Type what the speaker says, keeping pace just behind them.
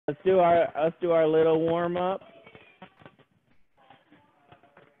let's do our little warm up.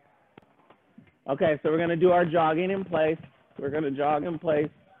 Okay, so we're gonna do our jogging in place. We're gonna jog in place,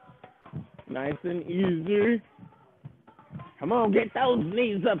 nice and easy. Come on, get those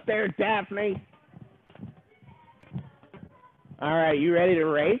knees up there, Daphne. All right, you ready to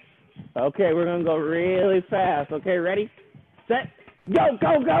race? Okay, we're gonna go really fast. Okay, ready, set, go,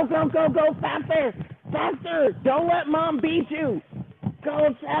 go, go, go, go, go, faster, faster. Don't let mom beat you. Go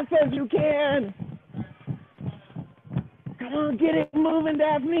as fast as you can. Come on, get it moving,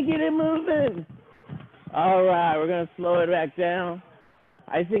 Daphne, get it moving. All right, we're gonna slow it back down.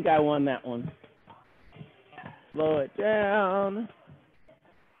 I think I won that one. Slow it down.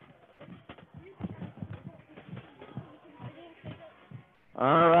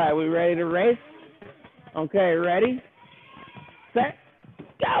 All right, we ready to race? Okay, ready, set,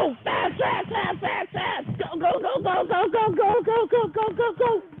 go, fast, fast, fast, fast, fast. Go, go, go, go, go, go, go, go, go, go, go,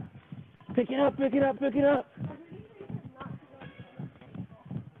 go. Pick it up, pick it up, pick it up.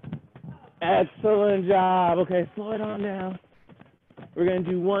 Excellent job. Okay, slow it on down. We're going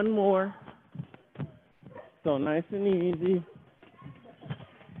to do one more. So nice and easy.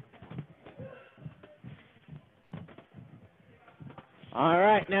 All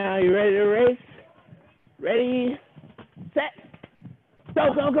right, now you ready to race? Ready, set,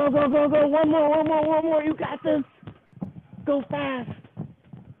 go, go, go, go, go, go. One more, one more, one more. You got this. Go fast.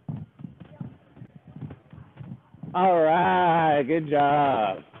 All right, good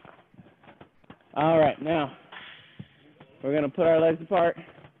job. All right, now we're going to put our legs apart,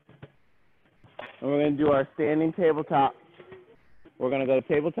 and we're going to do our standing tabletop. We're going to go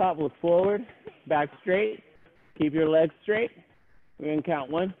tabletop, look forward, back straight, keep your legs straight. We're going to count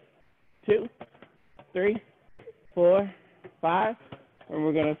 1, 2, 3, 4, 5, and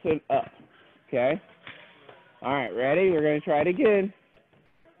we're going to sit up, okay? All right, ready? We're going to try it again.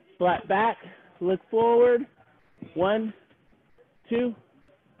 Flat back, look forward, 1, 2,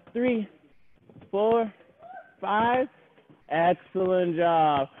 3, 4, 5. Excellent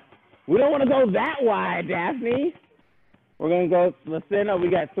job. We don't want to go that wide, Daphne. We're going to go, let's stand up. We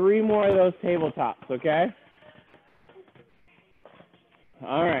got 3 more of those tabletops, okay?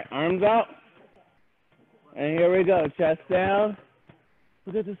 All right, arms out. And here we go, chest down.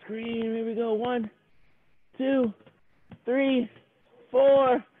 Look at the screen. Here we go. 1, 2, 3,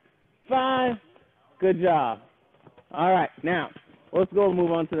 4, 5. Good job. All right, now let's go and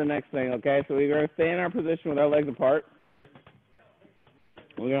move on to the next thing, okay? So we're going to stay in our position with our legs apart.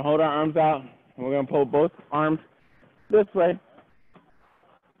 We're going to hold our arms out, and we're going to pull both arms this way.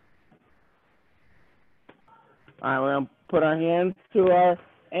 All right, we're going to put our hands to our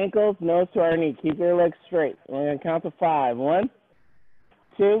ankles, nose to our knee. Keep your legs straight. We're going to count to 5. 1,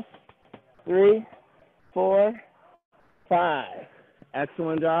 2, 3, 4, 5.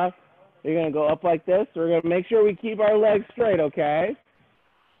 Excellent job. You're going to go up like this. We're going to make sure we keep our legs straight, okay?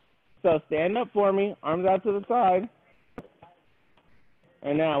 So stand up for me, arms out to the side.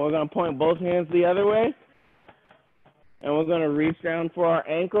 And now we're going to point both hands the other way. And we're going to reach down for our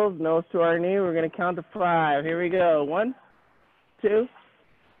ankles, nose to our knee. We're going to count to 5. Here we go. 1, 2,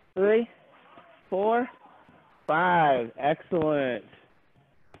 3, 4, 5. Excellent.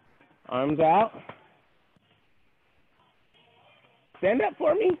 Arms out. Stand up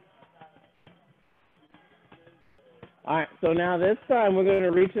for me. All right, so now this time we're going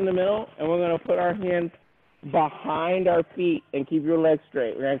to reach in the middle, and we're going to put our hands behind our feet and keep your legs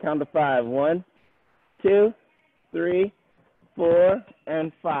straight. We're going to count to 5. 1, 2, 3, 4,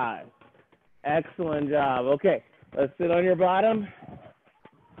 and 5. Excellent job. Okay, let's sit on your bottom.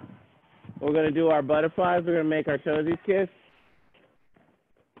 We're going to do our butterflies. We're going to make our toesies kiss.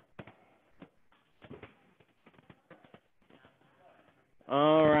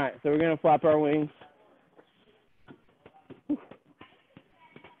 All right, so we're going to flap our wings.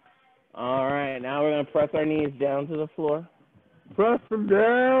 All right, now we're going to press our knees down to the floor. Press them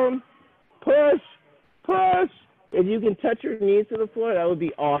down. Push, push. If you can touch your knees to the floor, that would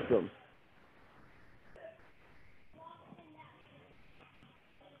be awesome.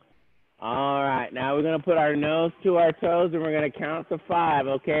 All right, now we're going to put our nose to our toes, and we're going to count to 5.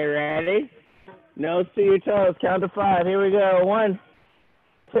 Okay, ready? Nose to your toes, count to 5. Here we go. 1,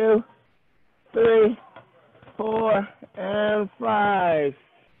 2, 3, 4, and 5.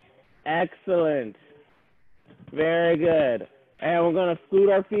 Excellent. Very good. And we're going to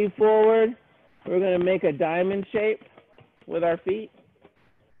scoot our feet forward. We're going to make a diamond shape with our feet.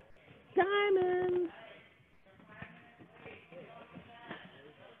 Diamond.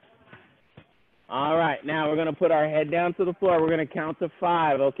 All right, now we're going to put our head down to the floor. We're going to count to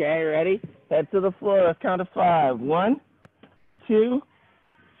 5, okay? Ready? Head to the floor. Let's count to 5. 1, 2,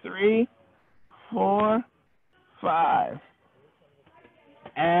 3, 3, 4, 5.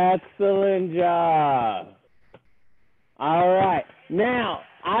 Excellent job. All right. Now,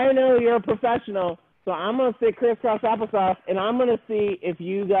 I know you're a professional, so I'm going to sit crisscross applesauce, and I'm going to see if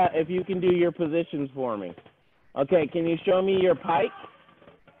you can do your positions for me. Okay, can you show me your pike?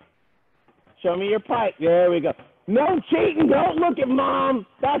 Show me your pike. There we go. No cheating. Don't look at Mom.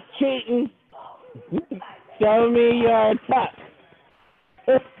 That's cheating. Show me your tuck.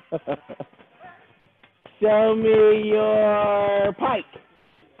 Show me your pike.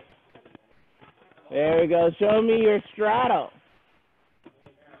 There we go. Show me your straddle.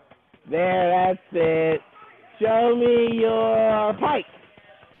 There, that's it. Show me your pike.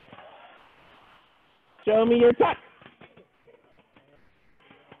 Show me your tuck.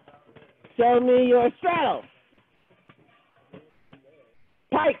 Show me your straddle.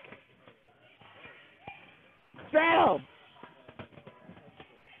 Pike. Straddle.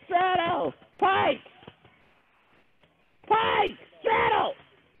 Straddle. Pike. Pike. Straddle.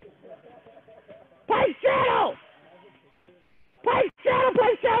 Pike. Straddle. Pike. Straddle.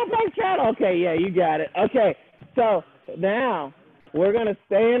 Pike. Straddle. Pike. Straddle. Okay, yeah, you got it. Okay, so now we're going to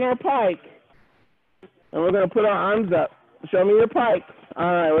stay in our pike, and we're going to put our arms up. Show me your pike. All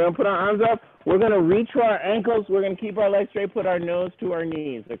right, we're going to put our arms up. We're going to reach for our ankles. We're going to keep our legs straight, put our nose to our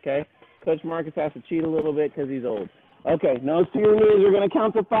knees, okay? Coach Marcus has to cheat a little bit because he's old. Okay, nose to your knees. We're going to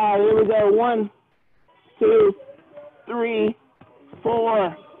count to 5. Here we go. 1, 2, 3,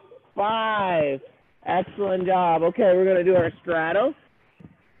 4, 5. Excellent job. Okay, we're going to do our straddle.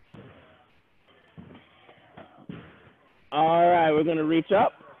 All right, we're going to reach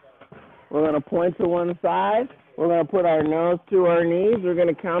up. We're going to point to one side. We're going to put our nose to our knees. We're going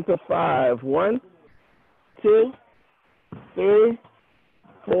to count to 5. 1, 2, 3,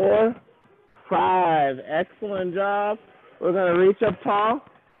 4, 5. Excellent job. We're going to reach up tall.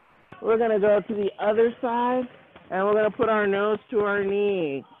 We're going to go to the other side, and we're going to put our nose to our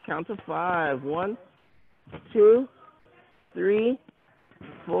knee. Count to 5. 1, 2, 3,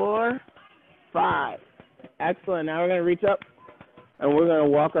 4, 5. Excellent. Now we're going to reach up, and we're going to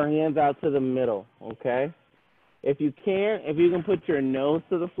walk our hands out to the middle, okay? If you can put your nose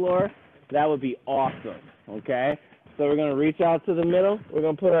to the floor, that would be awesome, okay? So we're going to reach out to the middle. We're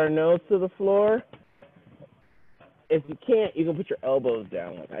going to put our nose to the floor. If you can't, you can put your elbows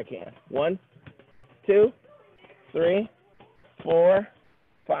down like I can. 1, 2, 3, 4,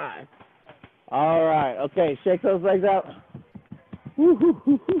 5. All right. Okay, shake those legs out.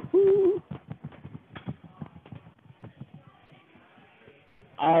 Woo-hoo-hoo-hoo-hoo.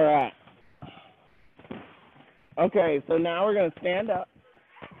 All right. Okay, so now we're going to stand up.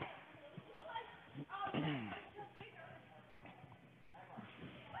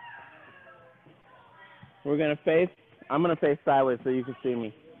 We're going to face, I'm going to face sideways so you can see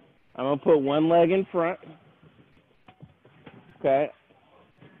me. I'm going to put one leg in front. Okay.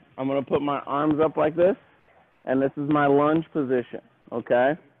 I'm going to put my arms up like this, and this is my lunge position.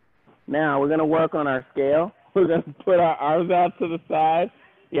 Okay. Now we're going to work on our scale. We're going to put our arms out to the side.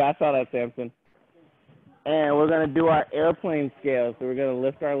 Yeah, I saw that, Samson. And we're going to do our airplane scale. So we're going to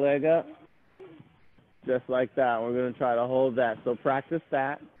lift our leg up just like that. We're going to try to hold that. So practice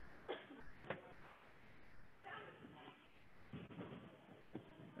that.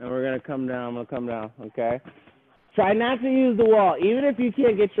 And we're going to come down. I'm going to come down, okay? Try not to use the wall. Even if you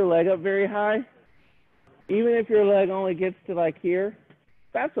can't get your leg up very high, even if your leg only gets to like here,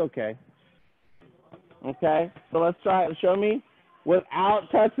 that's okay. Okay? So let's try it. Show me. Without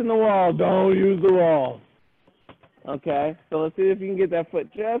touching the wall, don't use the wall. Okay, so let's see if you can get that foot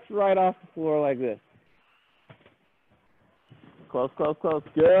just right off the floor like this. Close, close, close.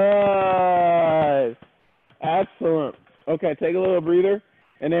 Good. Excellent. Okay, take a little breather,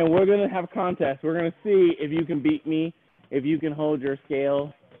 and then we're going to have a contest. We're going to see if you can beat me, if you can hold your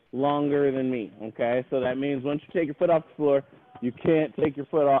scale longer than me. Okay, so that means once you take your foot off the floor, you can't take your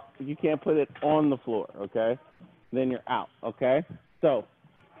foot off. You can't put it on the floor. Okay, then you're out. Okay, so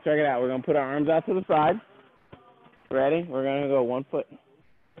check it out. We're going to put our arms out to the side. Ready? We're going to go 1 foot.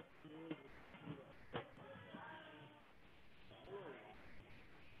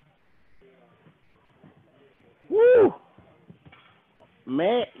 Woo!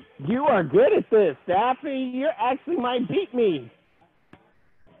 Man, you are good at this, Staffy. You actually might beat me.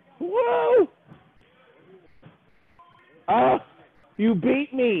 Woo! Oh, you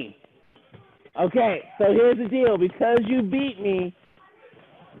beat me. Okay, so here's the deal. Because you beat me,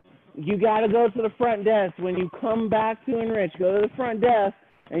 you got to go to the front desk. When you come back to EnRich, go to the front desk,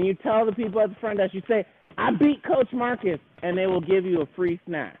 and you tell the people at the front desk, you say, I beat Coach Marcus, and they will give you a free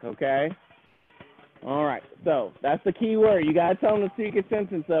snack, okay? All right, so that's the key word. You got to tell them the secret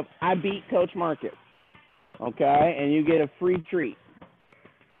sentence of, I beat Coach Marcus. Okay, and you get a free treat.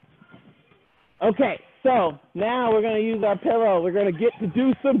 Okay, so now we're going to use our pillow. We're going to get to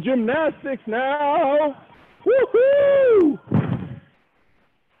do some gymnastics now. Woohoo!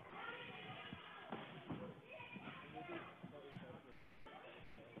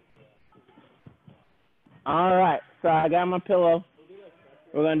 All right, so I got my pillow.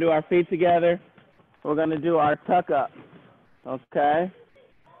 We're going to do our feet together. We're going to do our tuck up. Okay?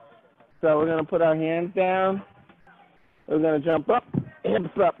 So we're going to put our hands down. We're going to jump up, hips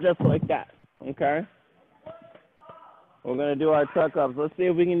up just like that. Okay? We're going to do our tuck ups. Let's see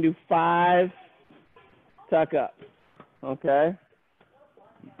if we can do 5 tuck ups. Okay?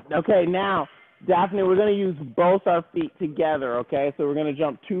 Okay, now, Daphne, we're going to use both our feet together. Okay? So we're going to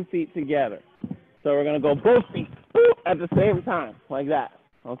jump 2 feet together. So we're going to go both feet at the same time, like that.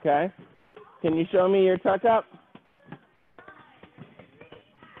 Okay? Can you show me your tuck up?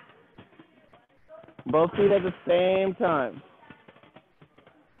 Both feet at the same time.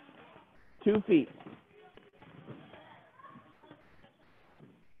 2 feet.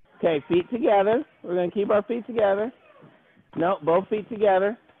 Okay, feet together. We're going to keep our feet together. No, both feet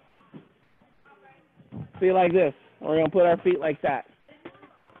together. See, like this. We're going to put our feet like that.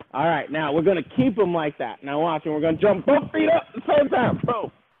 All right, now we're going to keep them like that. Now watch, and we're going to jump both feet up at the same time.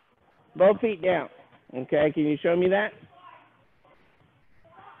 Boom. Both feet down. Okay, can you show me that?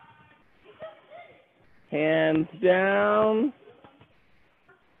 Hands down.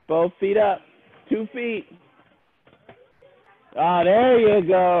 Both feet up. 2 feet. Oh, there you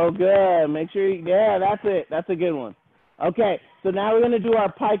go. Good. Make sure you, yeah, that's it. That's a good one. Okay, so now we're going to do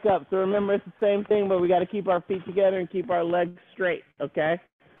our pike up. So remember, it's the same thing, but we got to keep our feet together and keep our legs straight, okay?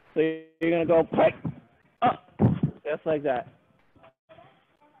 So you're going to go pike up, just like that.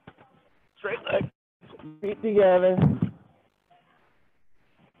 Straight legs, feet together.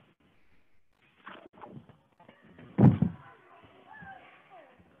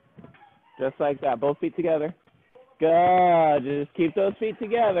 Just like that, both feet together. Good, just keep those feet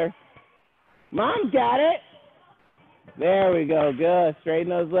together. Mom got it. There we go, good, straighten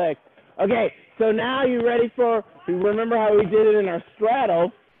those legs. Okay, so now you ready for, remember how we did it in our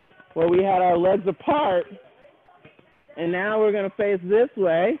straddle, where we had our legs apart, and now we're going to face this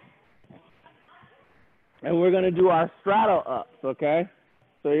way, and we're going to do our straddle ups, okay?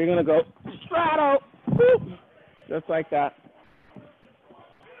 So you're going to go straddle, whoop, just like that.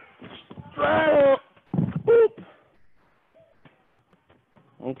 Straddle, whoop.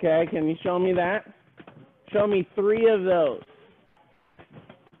 Okay, can you show me that? Show me 3 of those.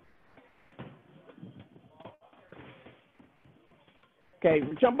 Okay,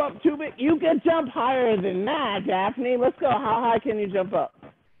 jump up 2 bit. You can jump higher than that, Daphne. Let's go. How high can you jump up?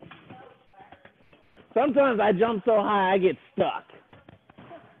 Sometimes I jump so high I get stuck.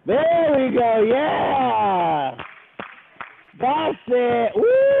 There we go. Yeah. That's it.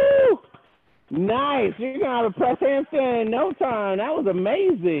 Woo! Nice. You're going to have a press handstand in no time. That was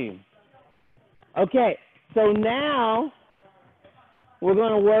amazing. Okay, so now we're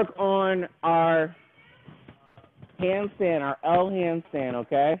going to work on our handstand, our L handstand,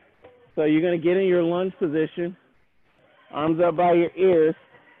 okay? So you're going to get in your lunge position, arms up by your ears,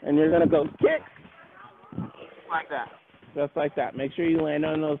 and you're going to go kick like that, just like that. Make sure you land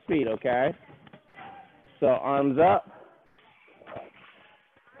on those feet, okay? So arms up.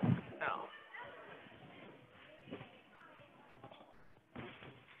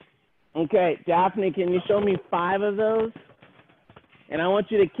 Okay, Daphne, can you show me 5 of those? And I want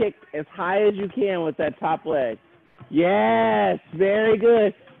you to kick as high as you can with that top leg. Yes, very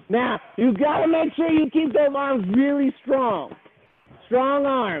good. Now, you got to make sure you keep those arms really strong. Strong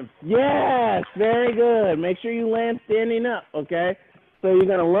arms. Yes, very good. Make sure you land standing up, okay? So you're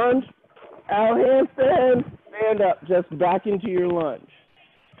going to lunge, out handstand, stand up, just back into your lunge.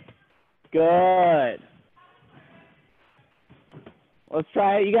 Good. Let's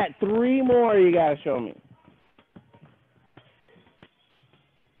try it. You got 3 more you got to show me.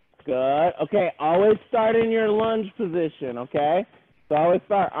 Good. Okay, always start in your lunge position, okay? So always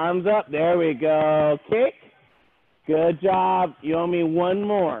start. Arms up. There we go. Kick. Good job. You owe me 1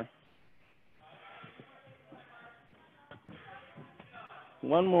 more.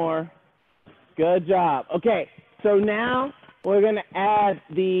 1 more. Good job. Okay, so now we're going to add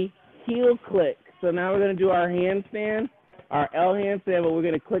the heel click. So now we're going to do our handstand. Our L handstand, but we're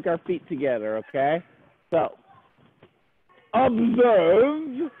going to click our feet together, okay? So,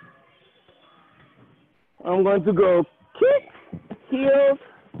 observe. I'm going to go kick, heels,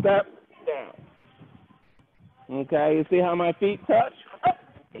 step, down. Okay, you see how my feet touch? Up,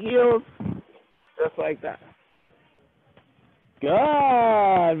 heels, just like that.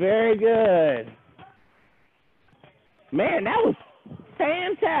 Good, very good. Man, that was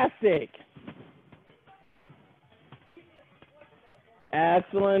fantastic.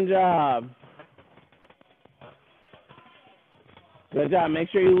 Excellent job. Good job. Make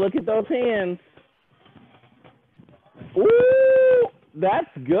sure you look at those hands. Ooh, that's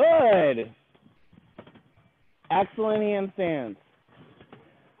good. Excellent handstands.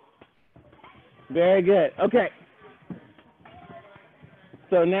 Very good. Okay.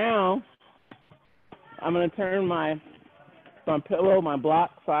 So now I'm going to turn my pillow, my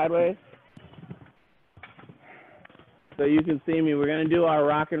block sideways so you can see me. We're going to do our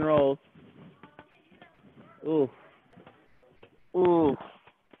rock and rolls. Ooh. Ooh.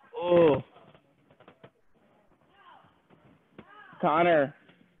 Ooh. Connor,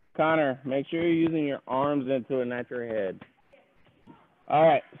 make sure you're using your arms into it, not your head. All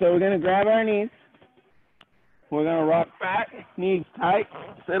right, so we're going to grab our knees. We're going to rock back, knees tight,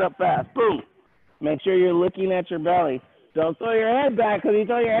 sit up fast. Boom. Make sure you're looking at your belly. Don't throw your head back, because you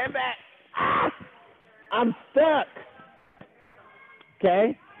throw your head back, I'm stuck.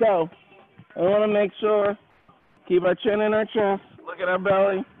 Okay, so I want to make sure, keep our chin in our chest, look at our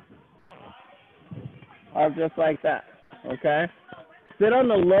belly, up just like that, okay? Sit on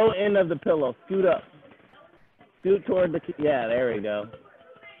the low end of the pillow, scoot up. Scoot toward the, yeah, there we go.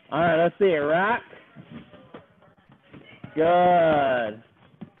 All right, let's see it, rock. Good.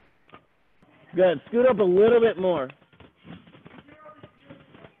 Good, scoot up a little bit more.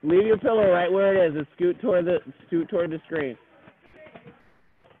 Leave your pillow right where it is and scoot toward the screen.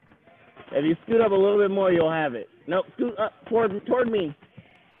 If you scoot up a little bit more, you'll have it. No, scoot up toward me.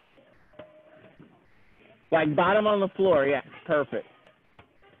 Like bottom on the floor, yeah, perfect.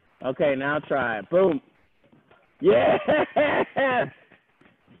 Okay, now try it. Boom. Yeah!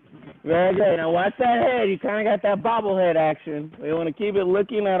 Very good. Now watch that head. You kind of got that bobblehead action. We want to keep it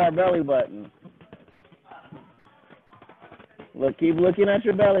looking at our belly button. Look, keep looking at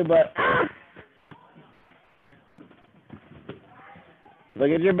your belly button. Ah!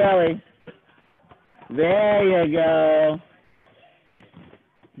 Look at your belly. There you go.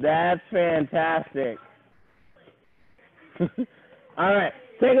 That's fantastic. All right,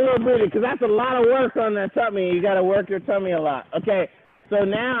 take a little breather because that's a lot of work on that tummy. You got to work your tummy a lot. Okay, so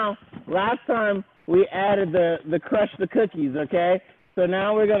now, last time we added the crush the cookies, okay? So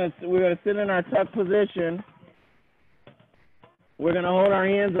now we're gonna sit in our tuck position. We're gonna hold our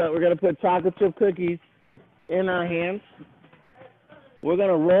hands up. We're gonna put chocolate chip cookies in our hands. We're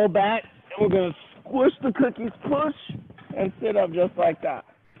gonna roll back and we're gonna squish the cookies, push, and sit up just like that.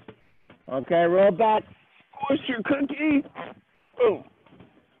 Okay, roll back, squish your cookie, boom.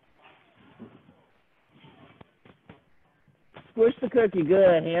 Squish the cookie,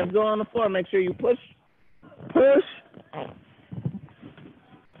 good. Hands go on the floor. Make sure you push, push.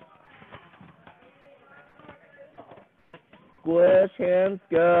 Squish, hands,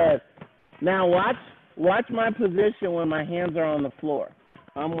 good. Now watch my position when my hands are on the floor.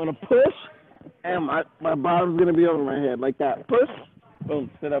 I'm going to push, and my bottom's going to be over my head, like that. Push, boom,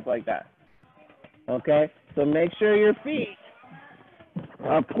 sit up like that. Okay? So make sure your feet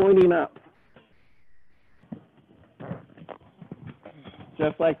are pointing up.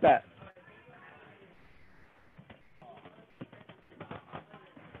 Just like that.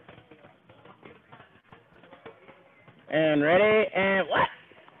 And ready, and what?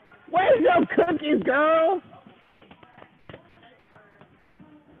 Where's your cookies, girl?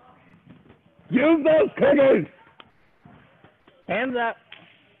 Use those cookies. Hands up.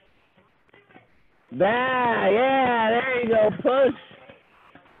 There you go, push.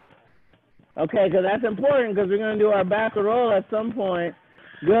 Okay, because that's important because we're going to do our back roll at some point.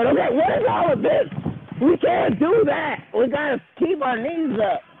 Good, okay, what is all of this? We can't do that. We got to keep our knees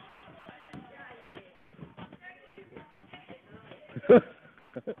up.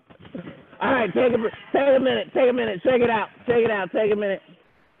 All right, take a minute, shake it out, take a minute.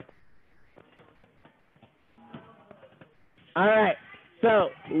 All right, so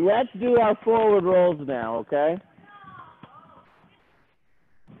let's do our forward rolls now, okay?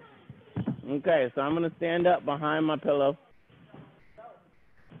 Okay, so I'm going to stand up behind my pillow.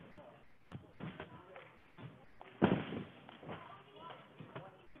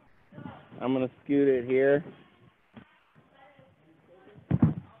 I'm going to scoot it here.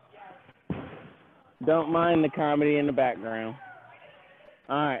 Don't mind the comedy in the background.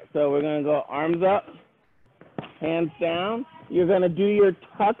 All right, so we're going to go arms up, hands down. You're going to do your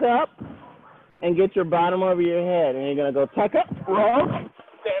tuck up and get your bottom over your head. And you're going to go tuck up, roll,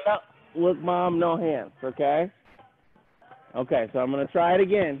 stand up, look, mom, no hands, okay? Okay, so I'm going to try it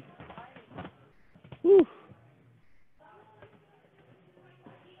again. Whew.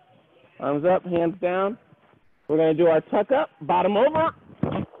 Arms up, hands down. We're going to do our tuck up, bottom over,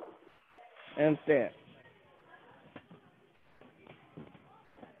 and stand.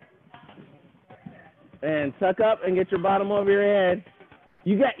 And tuck up and get your bottom over your head.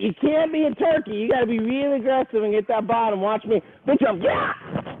 You can't be a turkey. You got to be really aggressive and get that bottom. Watch me. Big jump. Yeah!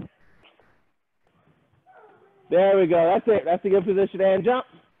 There we go. That's it. That's a good position. And jump.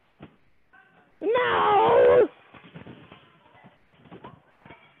 No!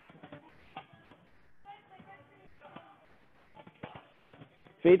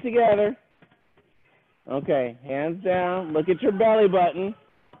 Feet together. Okay, hands down. Look at your belly button.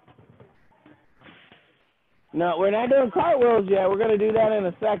 No, we're not doing cartwheels yet. We're going to do that in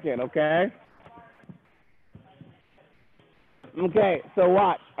a second, okay? Okay, so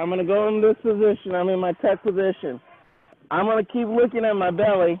watch. I'm going to go in this position. I'm in my tuck position. I'm going to keep looking at my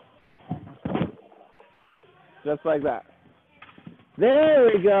belly. Just like that. There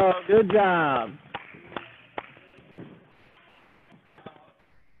we go. Good job.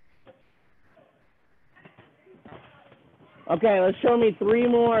 Okay, let's show me 3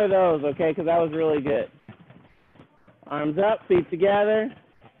 more of those, okay, because that was really good. Arms up, feet together.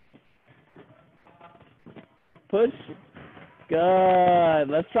 Push. Good.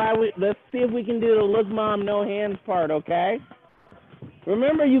 Let's see if we can do the look mom, no hands part, okay?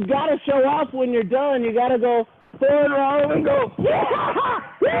 Remember, you got to show off when you're done. You got to go forward roll and go, yeah!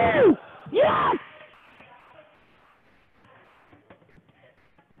 Woo! Yes!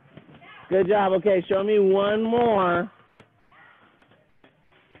 Good job. Okay, show me 1 more.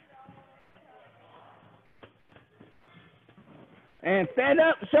 And stand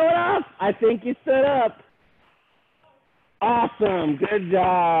up, show it off. I think you stood up. Awesome, good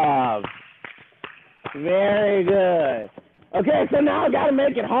job. Very good. Okay, so now I got to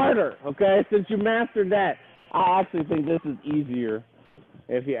make it harder, okay, since you mastered that. I actually think this is easier,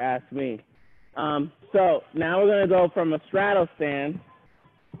 if you ask me. So now we're going to go from a straddle stand.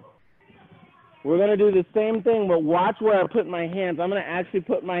 We're going to do the same thing, but watch where I put my hands. I'm going to actually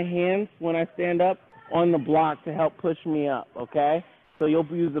put my hands when I stand up on the block to help push me up, okay? So you'll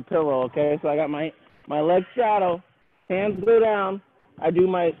use the pillow, okay? So I got my leg straddle, hands go down. I do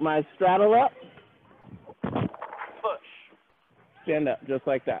my straddle up, push, stand up, just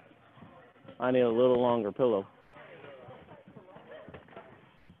like that. I need a little longer pillow.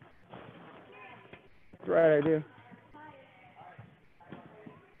 That's right, I do.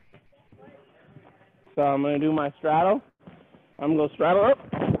 So I'm going to do my straddle. I'm going to go straddle up.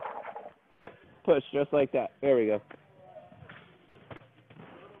 Push, just like that. There we go.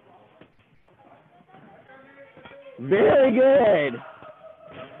 Very good.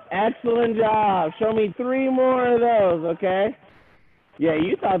 Excellent job. Show me 3 more of those, okay? Yeah,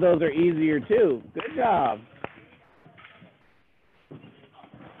 you thought those are easier too. Good job.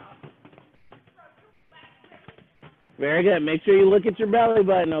 Very good. Make sure you look at your belly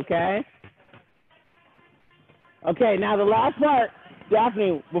button, okay? Okay, now the last part.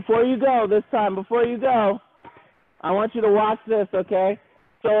 Daphne, before you go, I want you to watch this, okay?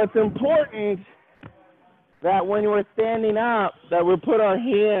 So it's important that when we're standing up, that we put our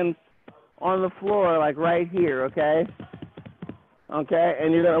hands on the floor, like right here, okay? Okay,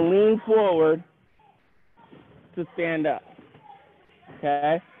 and you're going to lean forward to stand up,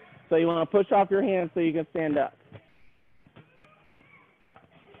 okay? So you want to push off your hands so you can stand up.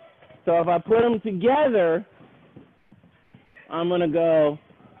 So if I put them together, I'm going to go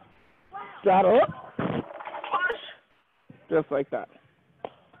straddle up, push, just like that.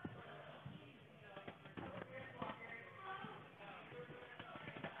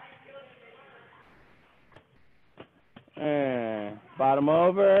 And bottom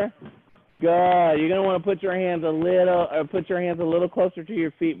over. Good. You're going to want to put your hands a little closer to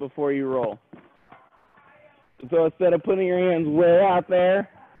your feet before you roll. So instead of putting your hands way out there,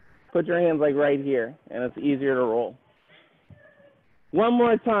 put your hands like right here, and it's easier to roll. One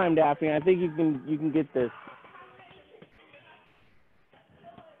more time, Daphne. I think you can get this.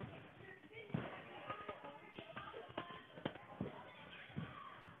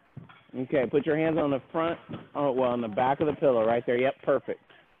 Okay, put your hands on the front, on the back of the pillow right there. Yep, perfect.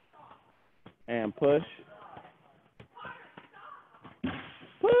 And push.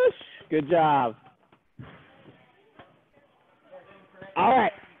 Push. Good job. All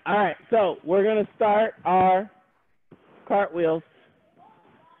right. So we're going to start our cartwheels.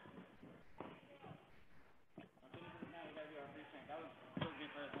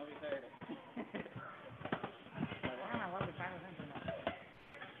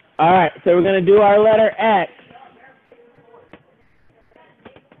 All right, so we're going to do our letter X.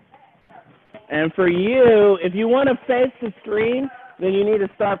 And And for you, if you want to face the screen, then you need to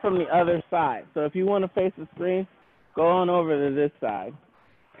start from the other side. So if you want to face the screen, go on over to this side.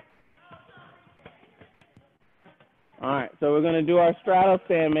 All right, so we're going to do our straddle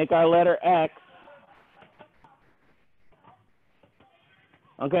stand, make our letter X.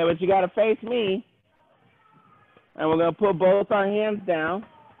 Okay, but you got to face me. And we're going to put both our hands down.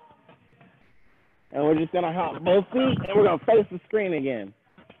 And we're just going to hop both feet, and we're going to face the screen again.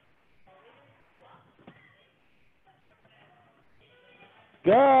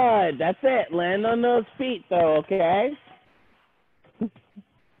 Good. That's it. Land on those feet, though, okay?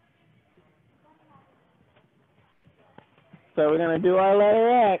 So we're going to do our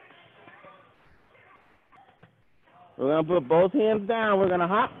letter X. We're going to put both hands down. We're going to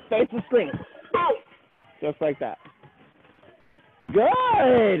hop, face the screen. Just like that.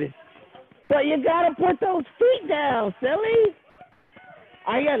 Good. But you got to put those feet down, silly.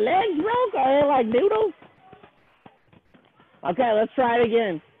 Are your legs broke? Are they like noodles? Okay, let's try it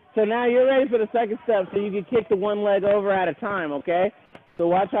again. So now you're ready for the second step, so you can kick the one leg over at a time, okay? So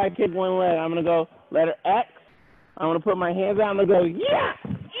watch how I kick one leg. I'm going to go letter X. I'm going to put my hands out. I'm going to go, yeah,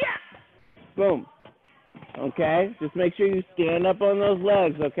 yeah. Boom. Okay? Just make sure you stand up on those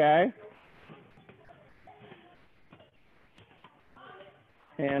legs, okay?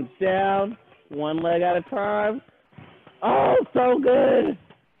 Hands down, one leg at a time. Oh, so good.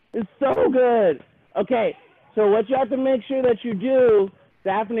 It's so good. Okay, so what you have to make sure that you do,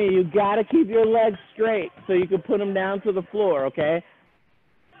 Daphne, you got to keep your legs straight so you can put them down to the floor, okay?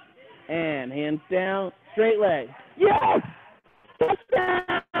 And hands down, straight leg. Yes!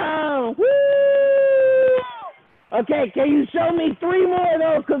 Touchdown! Woo! Okay, can you show me 3 more of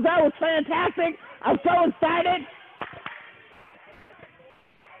those? Because that was fantastic. I'm so excited.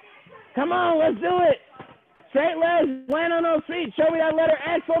 Come on, let's do it. Straight legs, land on those feet. Show me that letter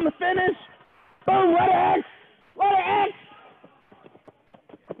X on the finish. Boom, letter X. Letter X.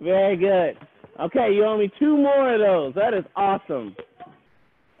 Very good. Okay, you owe me 2 more of those. That is awesome.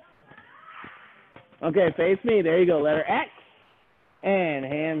 Okay, face me. There you go. Letter X. And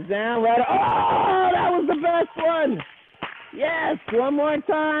hands down. Letter. Oh, that was the best one. Yes. One more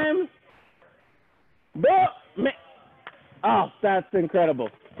time. Boom. Oh, that's incredible.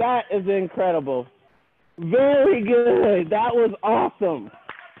 That is incredible. Very good. That was awesome.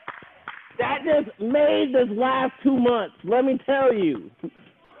 That just made this last 2 months. Let me tell you.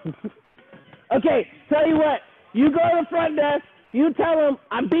 Okay, tell you what. You go to the front desk. You tell them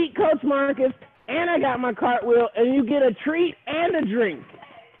I beat Coach Marcus and I got my cartwheel, and you get a treat and a drink.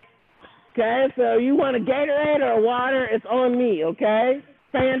 Okay, so you want a Gatorade or a water, it's on me, okay?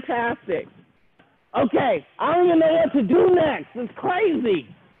 Fantastic. Okay, I don't even know what to do next. It's crazy.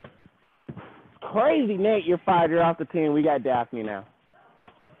 It's crazy. Nate, you're fired. You're off the team. We got Daphne now.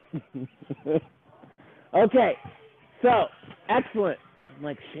 Okay, so, excellent. I'm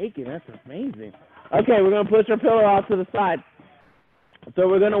like shaking. That's amazing. Okay, we're going to push our pillow off to the side. So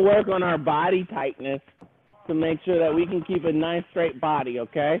we're going to work on our body tightness to make sure that we can keep a nice straight body,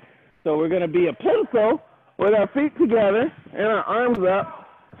 okay? So we're going to be a pencil with our feet together and our arms up,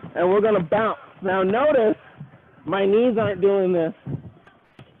 and we're going to bounce. Now notice my knees aren't doing this,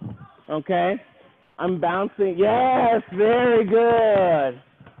 okay? I'm bouncing. Yes, very good.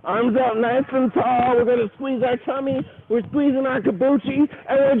 Arms up nice and tall. We're going to squeeze our tummy. We're squeezing our kabuchi,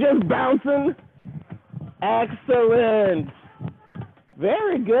 and we're just bouncing. Excellent.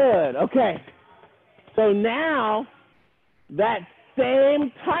 Very good. Okay. So now that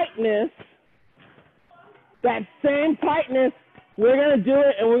same tightness, we're going to do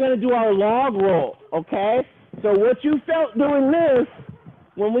it, and we're going to do our log roll, okay? So what you felt doing this,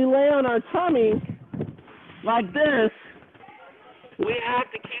 when we lay on our tummy like this, we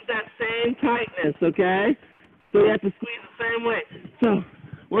have to keep that same tightness, okay? So we have to squeeze the same way. So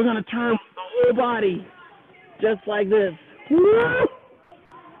we're going to turn the whole body just like this. Woo!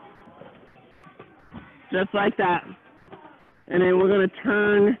 Just like that. And then we're going to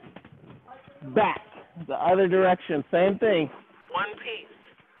turn back the other direction. Same thing. One piece.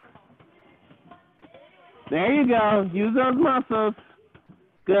 There you go. Use those muscles.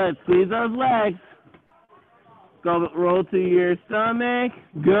 Good. Squeeze those legs. Go roll to your stomach.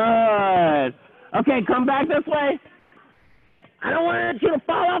 Good. Okay, come back this way. I don't want you to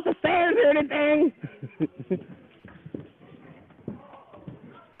fall off the stairs or anything.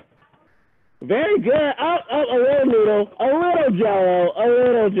 Very good. Oh, a little noodle. A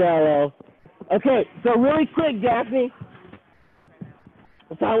little jello. Okay, so really quick, Daphne.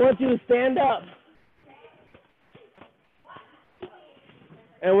 So I want you to stand up.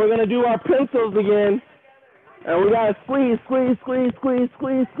 And we're going to do our pencils again. And we got to squeeze.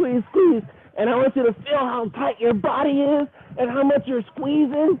 And I want you to feel how tight your body is and how much you're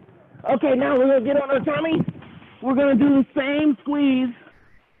squeezing. Okay, now we're going to get on our tummy. We're going to do the same squeeze.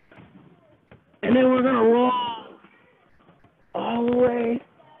 And then we're going to roll all the way.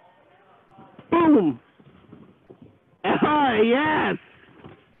 Boom. All right, yes.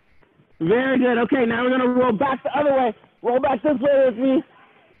 Very good. Okay, now we're going to roll back the other way. Roll back this way with me.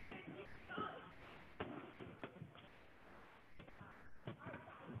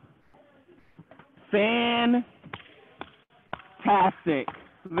 Fantastic.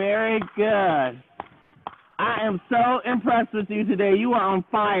 Very good. I am so impressed with you today. You are on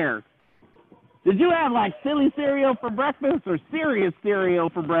fire. Did you have like silly cereal for breakfast or serious cereal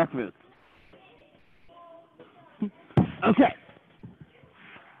for breakfast? Okay.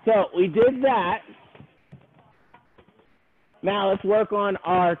 So we did that. Now let's work on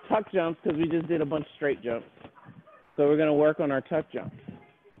our tuck jumps because we just did a bunch of straight jumps. So we're going to work on our tuck jumps.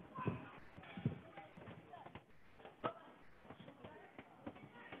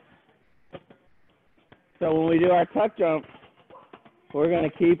 So when we do our tuck jump, we're going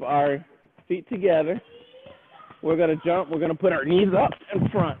to keep our feet together. We're going to jump. We're going to put our knees up in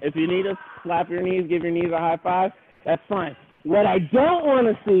front. If you need to slap your knees, give your knees a high five, that's fine. What I don't want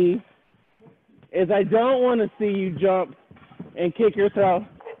to see is I don't want to see you jump and kick yourself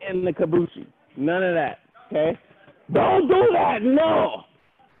in the kabushi. None of that, okay? Don't do that, no.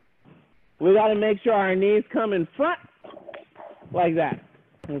 We got to make sure our knees come in front like that,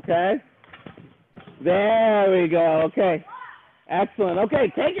 okay? There we go, okay. Excellent.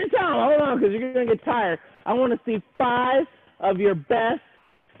 Okay, take your time. Hold on, because you're going to get tired. I want to see 5 of your best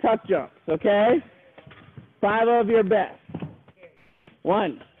tuck jumps, okay? 5 of your best.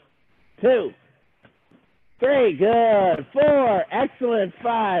 1, 2, 3, good. 4, excellent.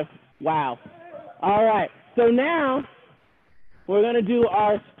 5, wow. All right, so now we're going to do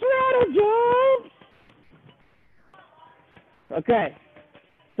our straddle jumps. Okay,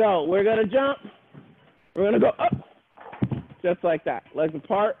 so we're going to jump. We're going to go up, just like that. Legs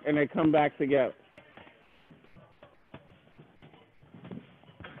apart, and they come back together.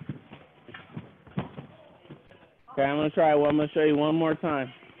 Okay, I'm going to try one. I'm going to show you one more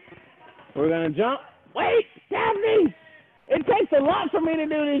time. We're going to jump. Wait, Daphne! It takes a lot for me to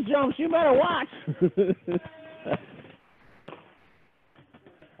do these jumps. You better watch.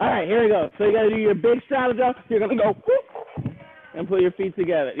 All right, here we go. So you got to do your big straddle jump. You're going to go whoop, and put your feet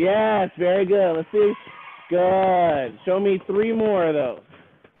together. Yes, very good. Let's see. Good. Show me 3 more of those.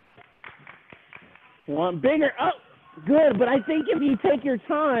 One bigger. Oh, good. But I think if you take your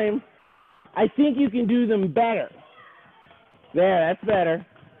time, I think you can do them better. There, that's better.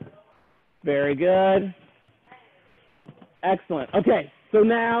 Very good. Excellent. Okay, so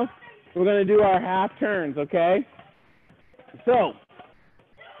now we're going to do our half turns, okay? So,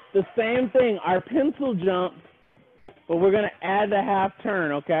 the same thing, our pencil jump, but we're going to add the half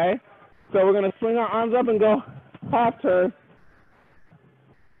turn, okay? So we're going to swing our arms up and go half turn.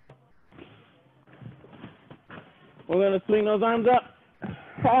 We're going to swing those arms up,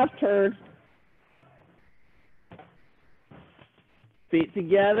 half turn. Feet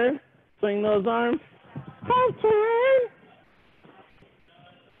together, swing those arms, half turn.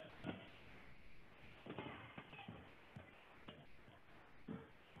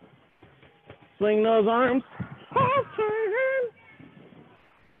 Swing those arms, half turn.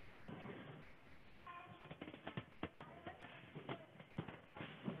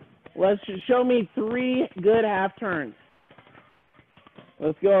 Let's show me 3 good half turns.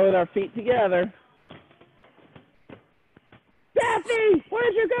 Let's go with our feet together. Daphne,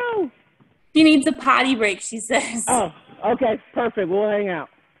 where'd you go? She needs a potty break, she says. Oh, okay, perfect. We'll hang out.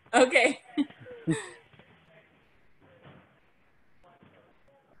 Okay.